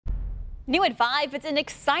New at 5, it's an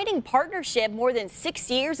exciting partnership more than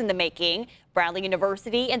 6 years in the making. Bradley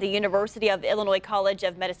University and the University of Illinois College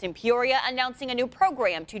of Medicine Peoria announcing a new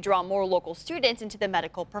program to draw more local students into the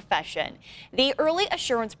medical profession. The Early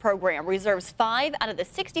Assurance Program reserves 5 out of the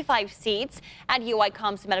 65 seats at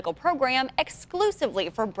UIComm's medical program exclusively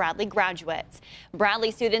for Bradley graduates.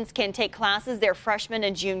 Bradley students can take classes their freshman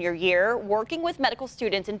and junior year, working with medical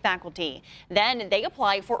students and faculty. Then they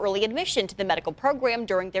apply for early admission to the medical program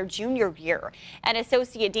during their junior year. An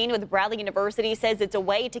associate dean with Bradley University says it's a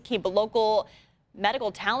way to keep local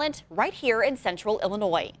medical talent right here in central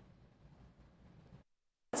Illinois.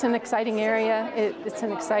 It's an exciting area. It's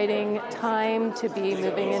an exciting time to be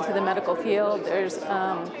moving into the medical field. There's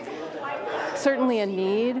certainly a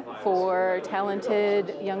need for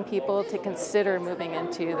talented young people to consider moving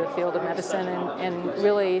into the field of medicine and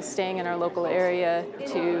really staying in our local area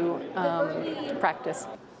to practice.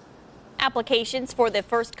 Applications for the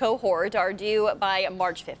first cohort are due by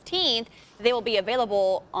March 15th. They will be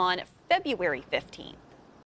available on February 15th.